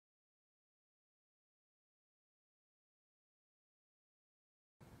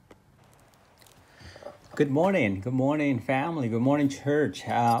Good morning, family. Good morning, church.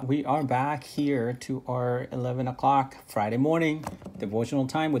 We are back here to our 11 o'clock Friday morning devotional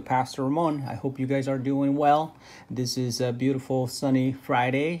time with Pastor Ramon. I hope you guys are doing well. This is a beautiful sunny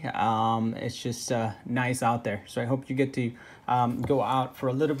Friday. It's just nice out there. So I hope you get to go out for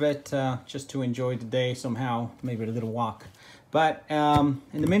a little bit just to enjoy the day somehow, maybe a little walk. But in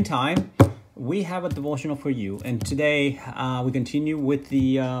the meantime, we have a devotional for you. And today we continue with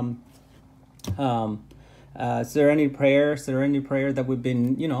the serenity prayer that we've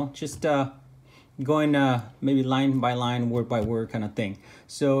been, just going maybe line by line, word by word kind of thing.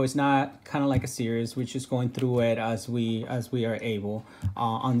 So it's not kind of like a series. We're just going through it as we are able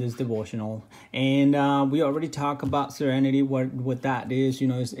on this devotional. And we already talked about serenity, what that is.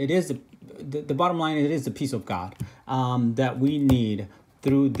 It is the bottom line. It is the peace of God that we need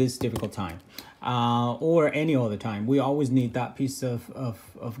through this difficult time. Or any other time. We always need that piece of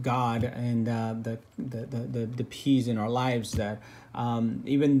God and the peace in our lives that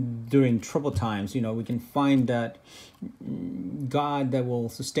even during troubled times, we can find that God that will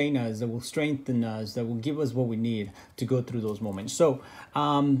sustain us, that will strengthen us, that will give us what we need to go through those moments. So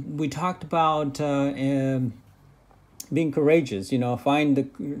we talked about being courageous, find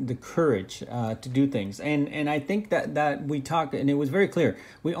the courage to do things. And I think that we talked, and it was very clear,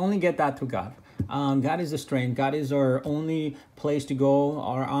 we only get that through God. God is the strength. God is our only place to go,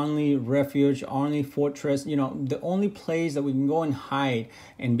 our only refuge, our only fortress, the only place that we can go and hide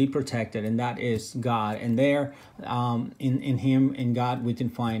and be protected. And that is God. And there, in Him, in God, we can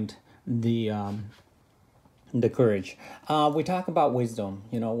find the courage. We talk about wisdom.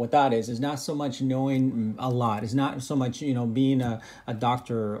 What that is not so much knowing a lot. It's not so much, being a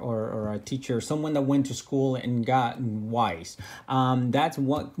doctor or a teacher, someone that went to school and got wise. That's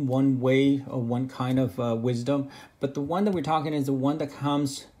one way or one kind of wisdom. But the one that we're talking is the one that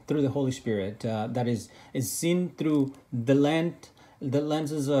comes through the Holy Spirit, that is seen through the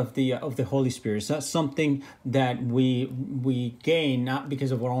lenses of the Holy Spirit. So that's something that we gain not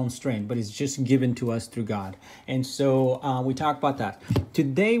because of our own strength, but it's just given to us through God. And so we talk about that.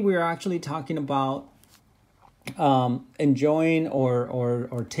 Today we're actually talking about enjoying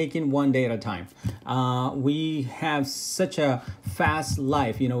or taking one day at a time. We have such a fast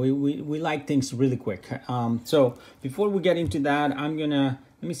life. We like things really quick. So before we get into that,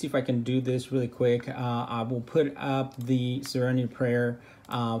 let me see if I can do this really quick. I will put up the serenity prayer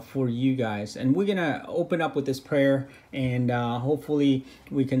for you guys. And we're going to open up with this prayer. And hopefully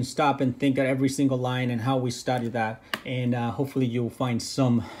we can stop and think at every single line and how we study that. And hopefully you'll find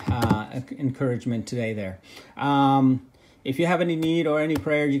some encouragement today there. If you have any need or any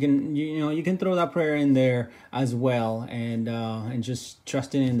prayer, you can throw that prayer in there as well, and just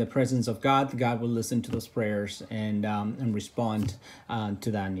trusting in the presence of God. God will listen to those prayers and respond to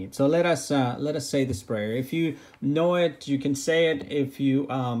that need. So let us say this prayer. If you know it, you can say it. If you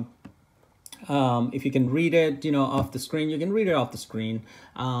can read it, off the screen, you can read it off the screen,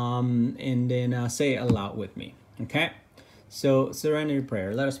 and then say it aloud with me. Okay. So serenity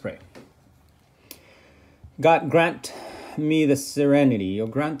prayer. Let us pray. God, grant me the serenity, or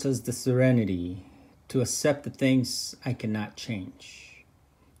grant us the serenity to accept the things I cannot change,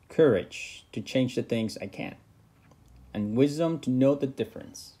 courage to change the things I can, and wisdom to know the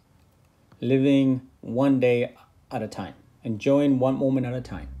difference, living one day at a time, enjoying one moment at a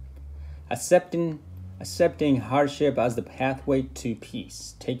time, accepting hardship as the pathway to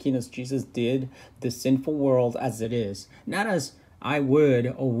peace, taking as Jesus did the sinful world as it is, not as I would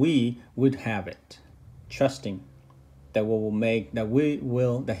or we would have it, trusting that God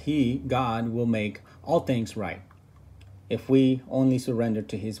will make all things right if we only surrender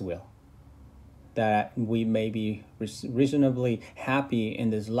to His will, that we may be reasonably happy in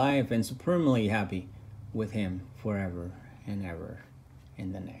this life and supremely happy with Him forever and ever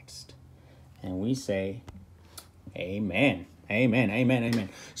in the next. And we say, Amen, Amen, Amen, Amen.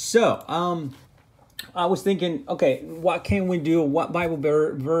 So, I was thinking, okay, what can we do? What Bible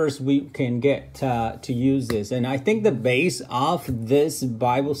verse we can get to use this? And I think the base of this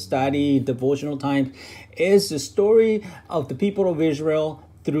Bible study devotional time is the story of the people of Israel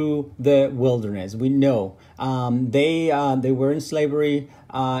through the wilderness. We know they were in slavery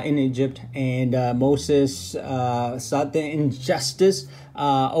in Egypt, and Moses saw the injustice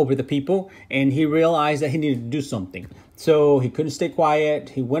over the people, and he realized that he needed to do something. So he couldn't stay quiet.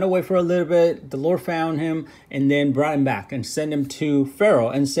 He went away for a little bit. The Lord found him and then brought him back and sent him to Pharaoh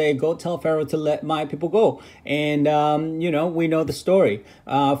and say, go tell Pharaoh to let my people go. And, we know the story.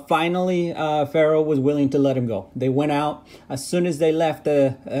 Finally, Pharaoh was willing to let him go. They went out. As soon as they left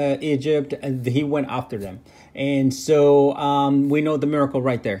Egypt, he went after them. And so we know the miracle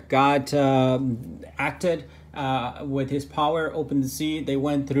right there. God acted with his power, opened the sea. They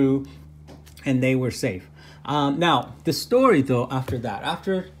went through and they were safe. Now, the story, though, after that,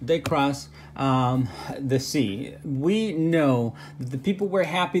 after they crossed the sea, we know that the people were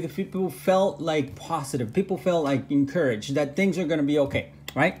happy. The people felt like positive. People felt like encouraged that things are going to be okay,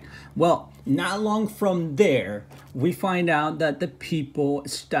 right? Well, not long from there, we find out that the people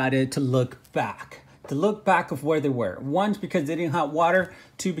started to look back of where they were. One, because they didn't have water.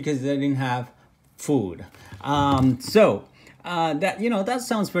 Two, because they didn't have food. That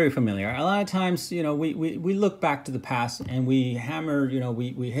sounds very familiar. A lot of times, we look back to the past and we hammer,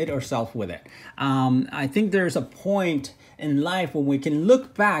 we hit ourselves with it. I think there's a point in life when we can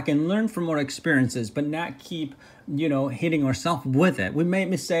look back and learn from our experiences, but not keep, hitting ourselves with it. We made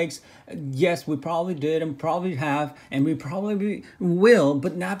mistakes. Yes, we probably did and probably have, and we probably will,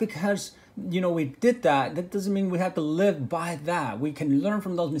 but not because we did that. That doesn't mean we have to live by that. We can learn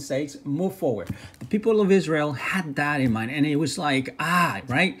from those mistakes, move forward. The people of Israel had that in mind, and it was like,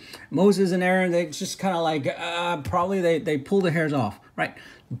 right? Moses and Aaron, they just kind of like, probably they pulled the hairs off, right?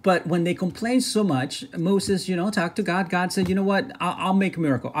 But when they complained so much, Moses, talked to God. God said, you know what? I'll make a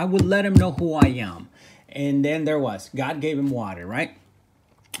miracle. I will let him know who I am. And then God gave him water, right?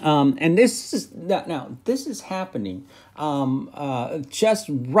 And this is happening just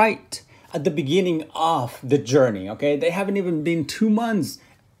right at the beginning of the journey. Okay, they haven't even been 2 months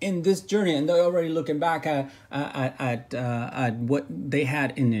in this journey, and they're already looking back at what they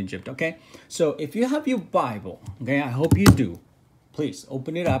had in Egypt. Okay, so if you have your Bible, okay, I hope you do. Please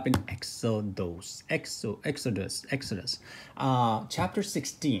open it up in Exodus, chapter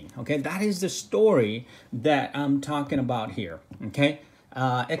 16. Okay, that is the story that I'm talking about here. Okay,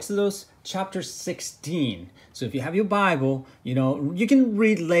 Exodus chapter 16. So if you have your Bible, you can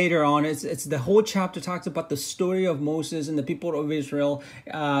read later on. It's the whole chapter talks about the story of Moses and the people of Israel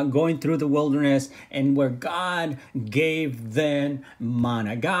going through the wilderness, and where God gave them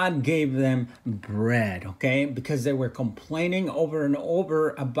manna. God gave them bread, okay? Because they were complaining over and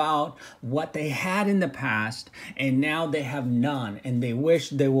over about what they had in the past, and now they have none, and they wish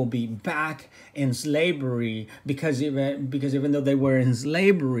they will be back in slavery because even though they were in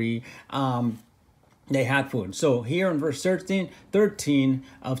slavery, they had food. So here in verse 13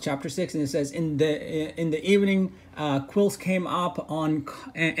 of chapter 16, it says, in the evening, quills came up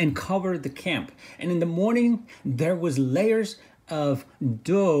and covered the camp. And in the morning, there was layers of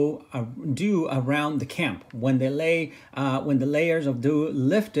dew around the camp. When the layers of dew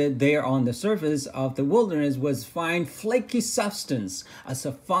lifted there on the surface of the wilderness was fine flaky substance, as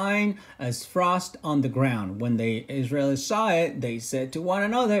fine as frost on the ground. When the Israelites saw it, they said to one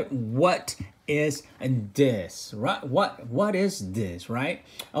another, what is this? Right? What is this? Right?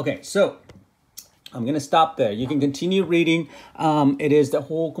 Okay, so I'm going to stop there. You can continue reading. It is the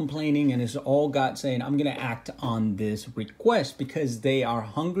whole complaining, and it's all God saying, I'm going to act on this request because they are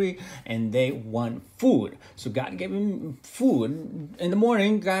hungry and they want food. So God gave him food in the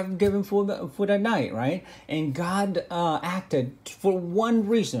morning. God gave him food at night, right? And God acted for one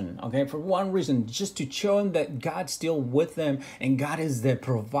reason, okay? For one reason, just to show him that God's still with them and God is their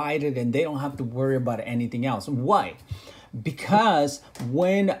provider and they don't have to worry about anything else. Why? Because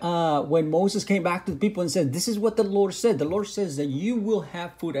when Moses came back to the people and said, this is what the Lord said. The Lord says that you will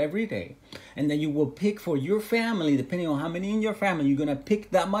have food every day, and that you will pick for your family, depending on how many in your family, you're going to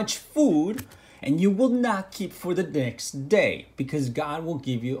pick that much food, and you will not keep for the next day, because God will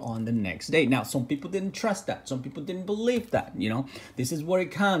give you on the next day. Now, some people didn't trust that. Some people didn't believe that, This is where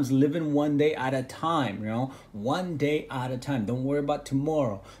it comes, living one day at a time, one day at a time. Don't worry about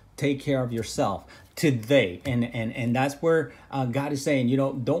tomorrow. Take care of yourself today. And that's where God is saying,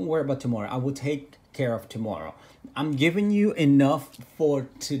 don't worry about tomorrow. I will take care of tomorrow. I'm giving you enough for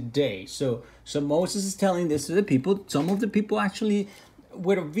today. So Moses is telling this to the people. Some of the people actually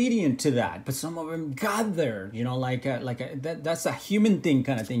were obedient to that, but some of them gather, that's a human thing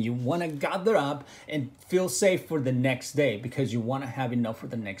kind of thing. You want to gather up and feel safe for the next day because you want to have enough for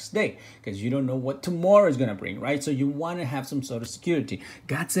the next day because you don't know what tomorrow is going to bring, right? So you want to have some sort of security.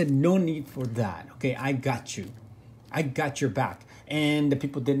 God said, no need for that. Okay, I got you. I got your back. And the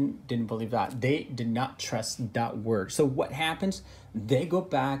people didn't believe that. They did not trust that word. So what happens? They go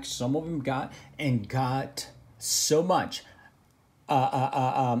back. Some of them got so much,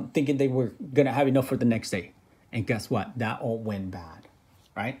 thinking they were going to have enough for the next day. And guess what? That all went bad,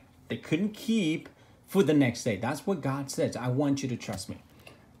 right? They couldn't keep for the next day. That's what God says. I want you to trust me.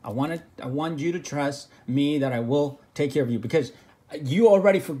 I want you to trust me that I will take care of you, because you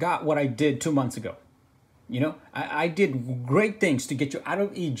already forgot what I did 2 months ago. You know, I did great things to get you out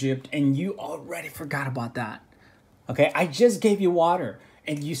of Egypt, and you already forgot about that. Okay, I just gave you water,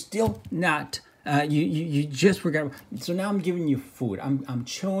 and you still not. You just forgot. So now I'm giving you food. I'm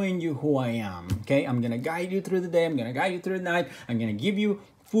showing you who I am. Okay, I'm gonna guide you through the day. I'm gonna guide you through the night. I'm gonna give you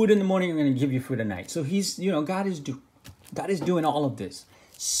food in the morning. I'm gonna give you food at night. So God is doing all of this.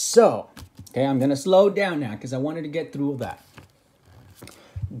 So, okay, I'm gonna slow down now because I wanted to get through all that.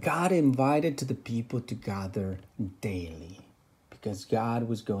 God invited to the people to gather daily because God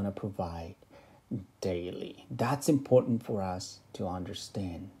was going to provide daily. That's important for us to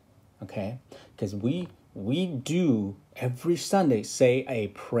understand, okay? Because we do every Sunday say a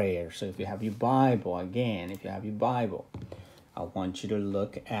prayer. So if you have your Bible, I want you to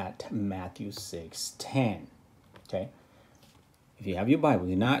look at Matthew 6:10, okay? If you have your Bible,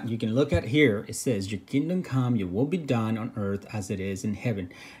 you can look at here. It says, your kingdom come, your will be done on earth as it is in heaven.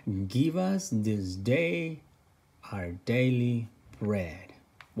 Give us this day our daily bread.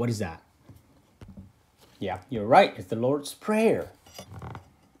 What is that? Yeah, you're right. It's the Lord's Prayer.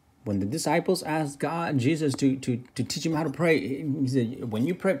 When the disciples asked Jesus to teach him how to pray, he said, when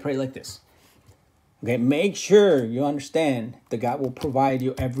you pray, pray like this. Okay, make sure you understand that God will provide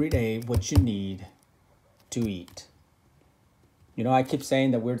you every day what you need to eat. You know, I keep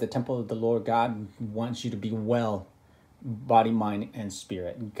saying that we're the temple of the Lord. God wants you to be well, body, mind, and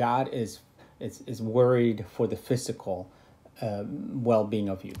spirit. God is worried for the physical well-being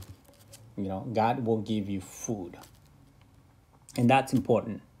of you. You know, God will give you food. And that's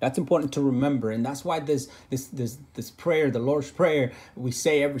important. That's important to remember. And that's why this prayer, the Lord's Prayer, we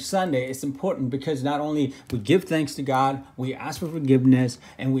say every Sunday, it's important because not only we give thanks to God, we ask for forgiveness,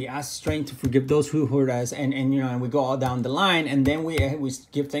 and we ask strength to forgive those who hurt us, and we go all down the line, and then we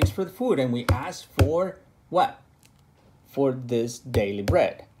give thanks for the food, and we ask for what? For this daily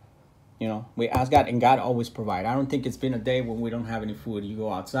bread. You know, we ask God, and God always provides. I don't think it's been a day when we don't have any food. You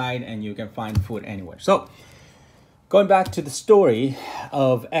go outside and you can find food anywhere. So, going back to the story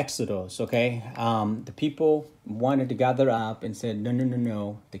of Exodus, okay? The people wanted to gather up and said,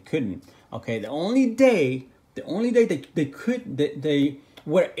 no, they couldn't. Okay, the only day they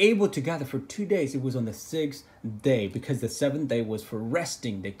were able to gather for 2 days, it was on the 6th day, because the 7th day was for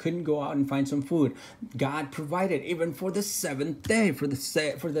resting. They couldn't go out and find some food. God provided even for the 7th day, for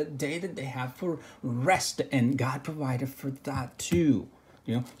the day that they have for rest, and God provided for that too.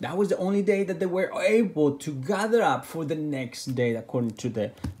 You know, that was the only day that they were able to gather up for the next day, according to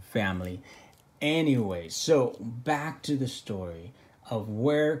the family. Anyway, so back to the story of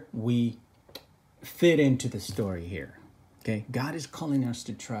where we fit into the story here. Okay, God is calling us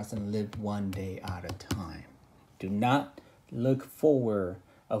to trust and live one day at a time. Do not look forward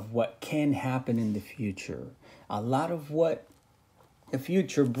of what can happen in the future. A lot of what the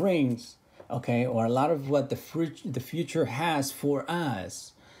future brings, okay, or a lot of what the future has for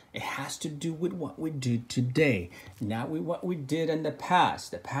us, it has to do with what we do today, not with what we did in the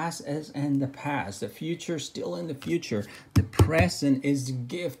past. The past is in the past. The future is still in the future. The present is the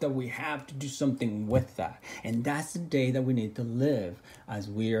gift that we have to do something with that. And that's the day that we need to live, as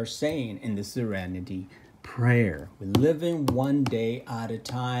we are saying in the Serenity Prayer. We're living one day at a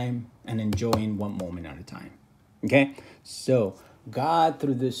time and enjoying one moment at a time. Okay? So God,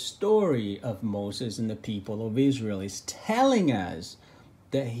 through the story of Moses and the people of Israel, is telling us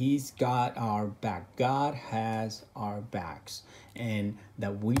that he's got our back. God has our backs, and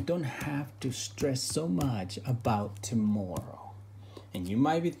that we don't have to stress so much about tomorrow. And you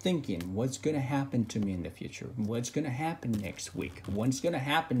might be thinking, what's going to happen to me in the future? What's going to happen next week? What's going to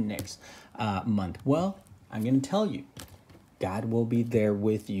happen next month? Well, I'm going to tell you, God will be there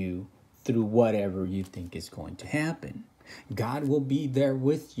with you through whatever you think is going to happen. God will be there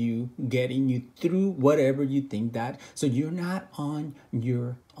with you, getting you through whatever you think that, so you're not on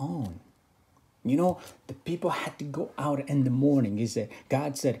your own. You know, the people had to go out in the morning.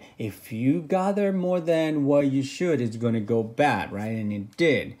 God said, if you gather more than what you should, it's going to go bad, right? And it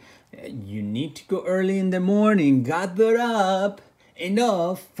did. You need to go early in the morning, gather up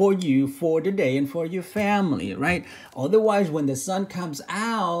enough for you, for the day, and for your family, right? Otherwise, when the sun comes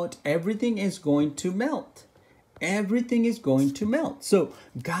out, everything is going to melt. Everything is going to melt. So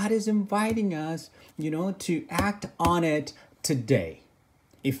God is inviting us, to act on it today.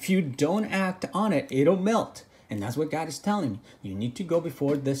 If you don't act on it, it'll melt. And that's what God is telling you. You need to go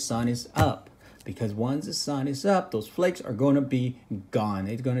before the sun is up. Because once the sun is up, those flakes are going to be gone.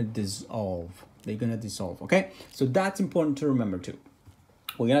 It's going to dissolve. They're going to dissolve, okay? So that's important to remember too.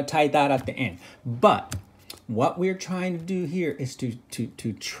 We're going to tie that at the end. But what we're trying to do here is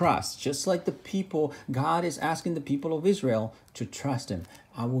to trust. Just like the people, God is asking the people of Israel to trust him.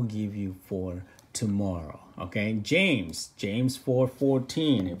 I will give you for tomorrow, okay? James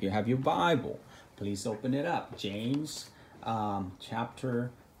 4:14. If you have your Bible, please open it up. James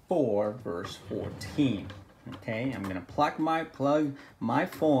chapter 4, verse 14. Okay, I'm gonna plug my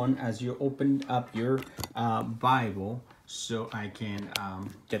phone as you open up your Bible so I can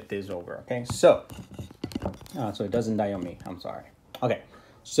get this over. Okay, so it doesn't die on me. I'm sorry. Okay,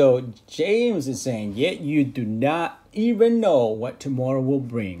 so James is saying, yet you do not even know what tomorrow will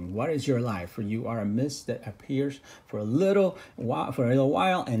bring. What is your life? For you are a mist that appears for a little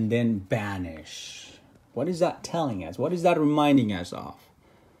while and then vanish. What is that telling us? What is that reminding us of?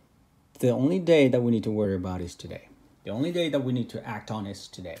 The only day that we need to worry about is today. The only day that we need to act on is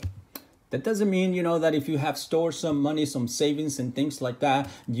today. That doesn't mean, that if you have stored some money, some savings and things like that,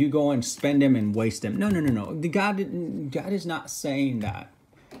 you go and spend them and waste them. No. God is not saying that.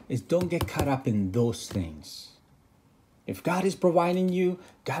 It's don't get caught up in those things. If God is providing you,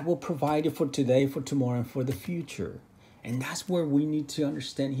 God will provide you for today, for tomorrow, and for the future. And that's where we need to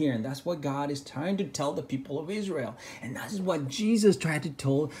understand here. And that's what God is trying to tell the people of Israel. And that is what Jesus tried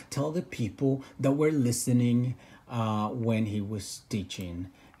to tell the people that were listening when he was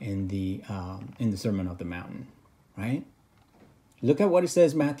teaching in the Sermon on the Mountain, right? Look at what it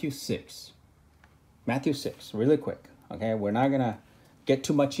says, Matthew 6. Matthew 6, really quick, okay? We're not going to get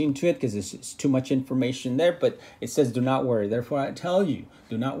too much into it because it's too much information there, but it says, do not worry. Therefore, I tell you,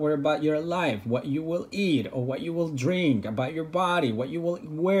 do not worry about your life, what you will eat or what you will drink, about your body, what you will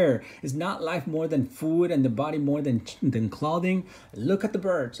wear. Is not life more than food and the body more than clothing? Look at the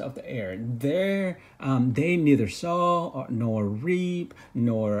birds of the air. They neither sow nor reap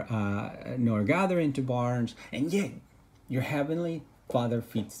nor gather into barns, and yet your heavenly Father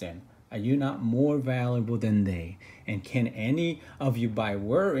feeds them. Are you not more valuable than they? And can any of you, by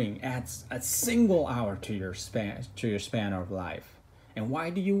worrying, add a single hour to your span of life? And why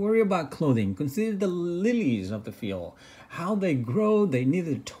do you worry about clothing? Consider the lilies of the field, how they grow, they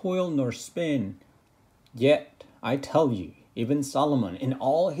neither toil nor spin. Yet I tell you, even Solomon in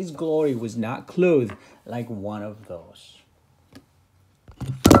all his glory was not clothed like one of those.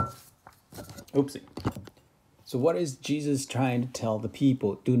 Oopsie. So what is Jesus trying to tell the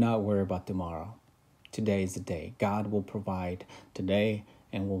people? Do not worry about tomorrow. Today is the day. God will provide today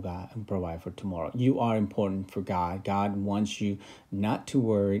and will provide for tomorrow. You are important for God. God wants you not to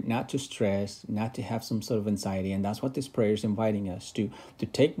worry, not to stress, not to have some sort of anxiety. And that's what this prayer is inviting us to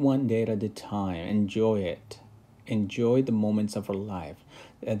take one day at a time. Enjoy it. Enjoy the moments of our life.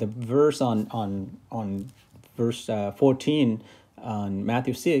 The verse on verse 14 on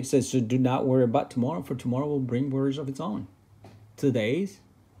Matthew 6 says, so do not worry about tomorrow, for tomorrow will bring worries of its own. Today's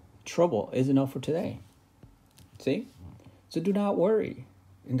trouble is enough for today. See? So do not worry.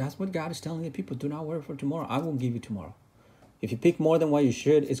 And that's what God is telling the people. Do not worry for tomorrow. I will give you tomorrow. If you pick more than what you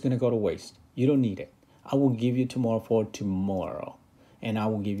should, it's going to go to waste. You don't need it. I will give you tomorrow for tomorrow. And I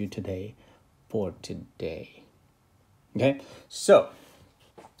will give you today for today. Okay? So,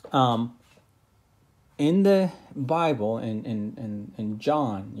 in the Bible, in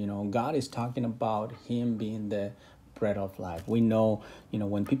John, God is talking about him being the bread of life. We know,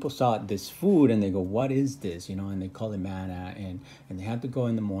 when people saw this food and they go, what is this? And they call it manna, and they have to go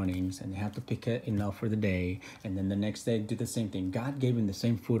in the mornings and they have to pick it enough for the day. And then the next day do the same thing. God gave them the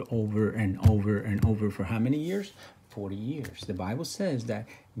same food over and over and over for how many years? 40 years. The Bible says that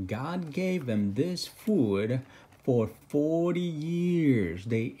God gave them this food for 40 years.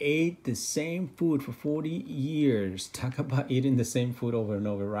 They ate the same food for 40 years. Talk about eating the same food over and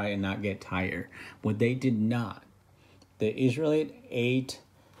over, right? And not get tired. But they did not. The Israelites ate,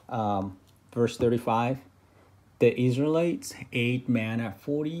 verse 35, the Israelites ate manna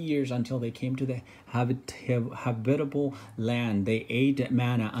 40 years until they came to the habitable land. They ate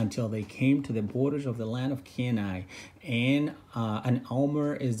manna until they came to the borders of the land of Canaan. And an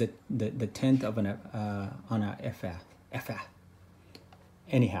omer is the tenth of an ephah.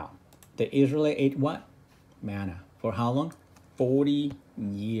 Anyhow, the Israelites ate what? Manna. For how long? 40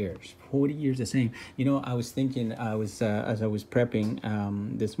 years. 40 years the same. I was thinking, as I was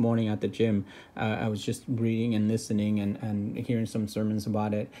prepping this morning at the gym, I was just reading and listening and hearing some sermons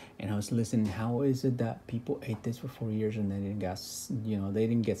about it, and I was listening. How is it that people ate this for 4 years and they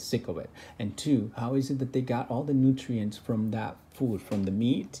didn't get sick of it? And two, how is it that they got all the nutrients from that food, from the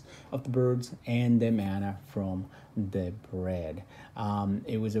meat of the birds and the manna from the bread?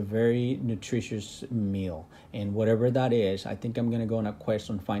 It was a very nutritious meal, and whatever that is, I think I'm going to go on a quest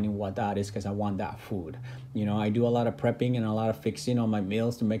on finding what that is because I want that food. I do a lot of prepping and a lot of fixing on my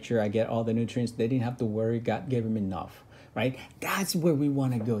meals to make sure I get all the nutrients. They didn't have to worry. God gave them enough, right? That's where we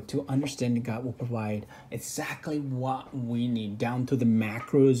want to go, to understand that God will provide exactly what we need, down to the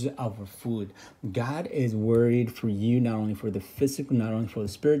macros of our food. God is worried for you, not only for the physical, not only for the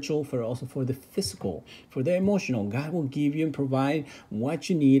spiritual, but also for the physical, for the emotional. God will give you and provide what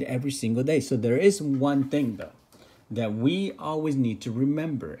you need every single day. So there is one thing, though, that we always need to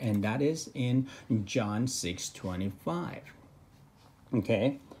remember, and that is in John 6:25.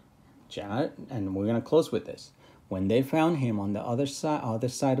 Okay, John, and we're going to close with this. When they found him on the other side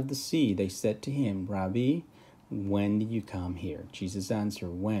of the sea, they said to him, Rabbi, when did you come here? Jesus answered,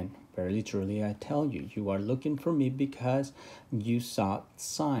 when? Verily, truly, I tell you, you are looking for me because you sought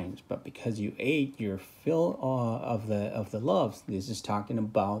signs, but because you ate your fill of the loaves. This is talking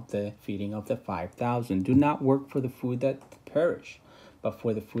about the feeding of the 5,000. Do not work for the food that perish, but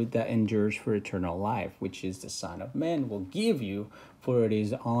for the food that endures for eternal life, which is the Son of Man will give you, for it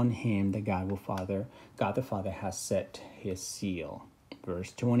is on him that God the Father has set his seal.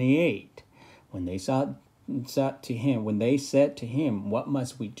 Verse 28. When they said to him, what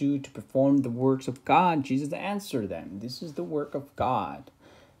must we do to perform the works of God? Jesus answered them, this is the work of God,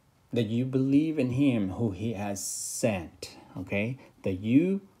 that you believe in him who he has sent. Okay? That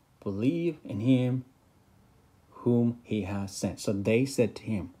you believe in him whom he has sent. So they said to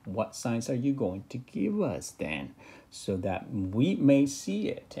him, what signs are you going to give us then, so that we may see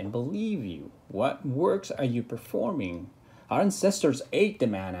it and believe you? What works are you performing? Our ancestors ate the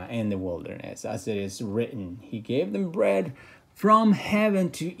manna in the wilderness, as it is written, he gave them bread from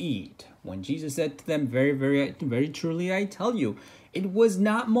heaven to eat. When Jesus said to them, very, very, very truly, I tell you, it was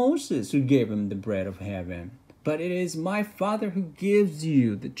not Moses who gave him the bread of heaven, but it is my Father who gives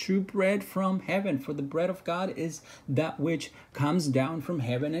you the true bread from heaven. For the bread of God is that which comes down from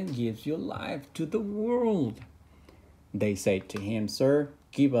heaven and gives you life to the world. They say to him, Sir,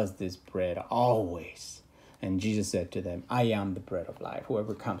 give us this bread always. And Jesus said to them, I am the bread of life.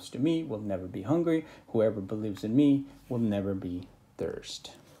 Whoever comes to me will never be hungry. Whoever believes in me will never be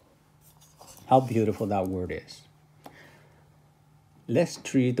thirsty. How beautiful that word is. Let's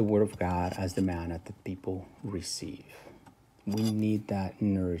treat the word of God as the manna that people receive. We need that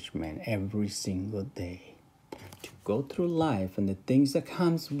nourishment every single day to go through life and the things that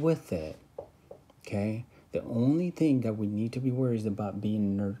comes with it. Okay? The only thing that we need to be worried about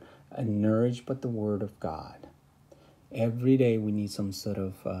being nourished by the word of God. Every day we need some sort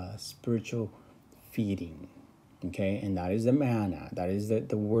of spiritual feeding. Okay, and that is the manna. That is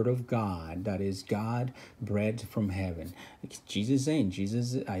the word of God. That is God, bread from heaven. Jesus saying,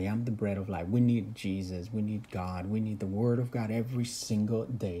 I am the bread of life. We need Jesus. We need God. We need the word of God every single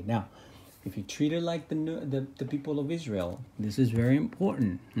day. Now, if you treat it like the people of Israel, this is very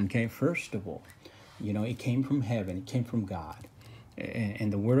important. Okay, first of all, it came from heaven. It came from God.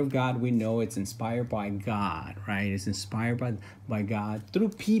 And the word of God, we know it's inspired by God, right? It's inspired by God through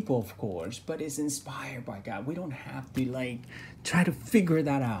people, of course, but it's inspired by God. We don't have to try to figure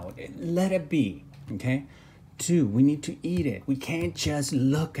that out. Let it be, okay? 2, we need to eat it. We can't just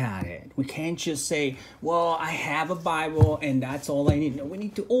look at it. We can't just say, well, I have a Bible and that's all I need. No, we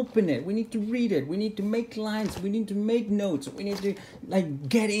need to open it. We need to read it. We need to make lines. We need to make notes. We need to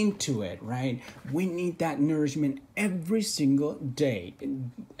get into it, right? We need that nourishment every single day.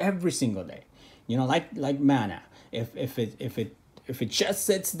 Every single day. Like manna. If it just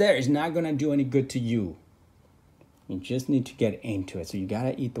sits there, it's not gonna do any good to you. You just need to get into it. So you got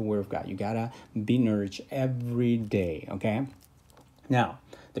to eat the word of God. You got to be nourished every day, okay? Now,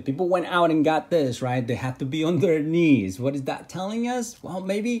 the people went out and got this, right? They had to be on their knees. What is that telling us? Well,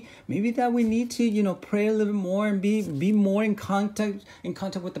 maybe that we need to, pray a little bit more and be more in contact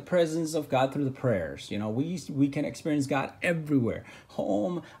with the presence of God through the prayers. We can experience God everywhere.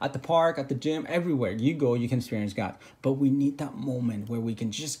 Home, at the park, at the gym, everywhere you go, you can experience God. But we need that moment where we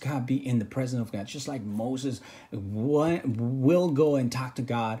can just be in the presence of God, just like Moses will go and talk to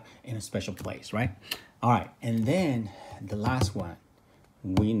God in a special place, right? All right, and then the last one.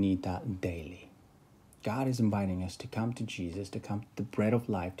 We need that daily. God is inviting us to come to Jesus, to come to the bread of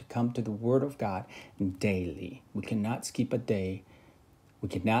life, to come to the word of God daily. We cannot skip a day. We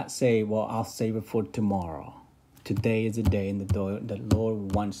cannot say, well, I'll save it for tomorrow. Today is a day, and the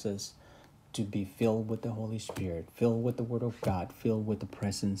Lord wants us to be filled with the Holy Spirit, filled with the Word of God, filled with the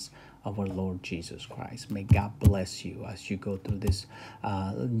presence of our Lord Jesus Christ. May God bless you as you go through this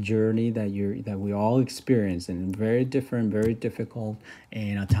journey that we all experience, and very different, very difficult,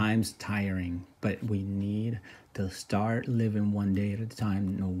 and at times tiring. But we need to start living one day at a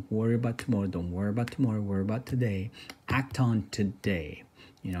time. Don't worry about tomorrow. Don't worry about tomorrow. Worry about today. Act on today.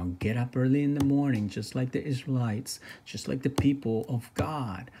 Get up early in the morning, just like the Israelites, just like the people of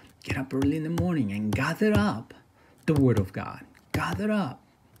God. Get up early in the morning and gather up the Word of God. Gather up,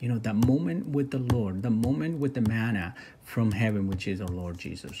 that moment with the Lord, the moment with the manna from heaven, which is our Lord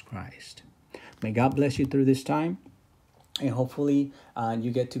Jesus Christ. May God bless you through this time. And hopefully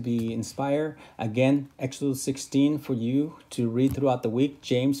you get to be inspired. Again, Exodus 16 for you to read throughout the week.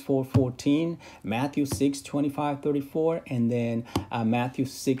 James 4:14, Matthew 6:25-34, and then Matthew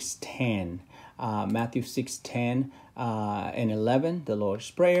 6:10. Matthew 6:10 and 11, the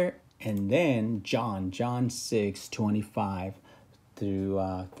Lord's Prayer. And then John 6:25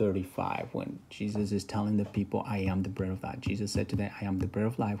 through 35, when Jesus is telling the people, I am the bread of life. Jesus said to them, I am the bread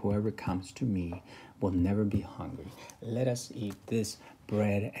of life. Whoever comes to me will never be hungry. Let us eat this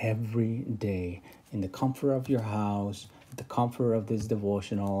bread every day in the comfort of your house, the comfort of this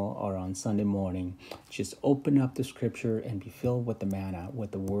devotional, or on Sunday morning. Just open up the scripture and be filled with the manna,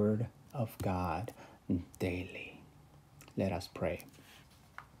 with the Word of God daily. Let us pray.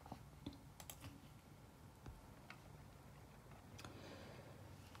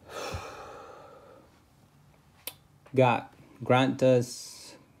 God, grant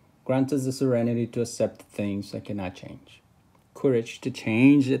us the serenity to accept things I cannot change, courage to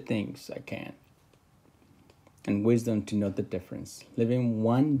change the things I can, and wisdom to know the difference, living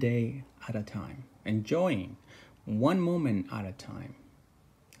one day at a time, enjoying one moment at a time,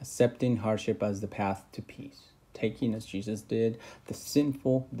 accepting hardship as the path to peace, taking, as Jesus did, this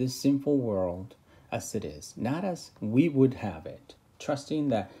sinful world as it is, not as we would have it, trusting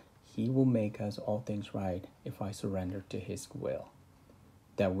that He will make us all things right if I surrender to His will,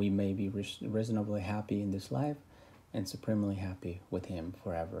 that we may be reasonably happy in this life and supremely happy with Him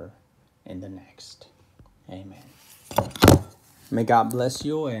forever in the next. Amen. May God bless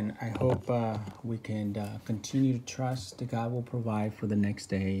you, and I hope we can continue to trust that God will provide for the next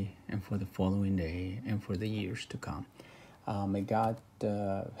day and for the following day and for the years to come. May God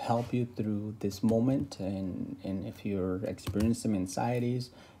help you through this moment, and if you're experiencing some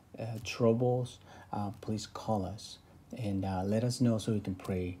anxieties, troubles, please call us and let us know so we can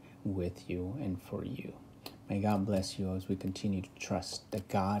pray with you and for you. May God bless you as we continue to trust that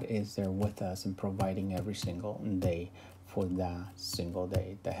God is there with us and providing every single day for that single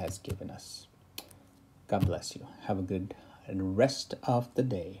day that has given us. God bless you. Have a good rest of the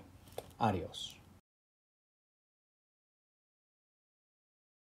day. Adios.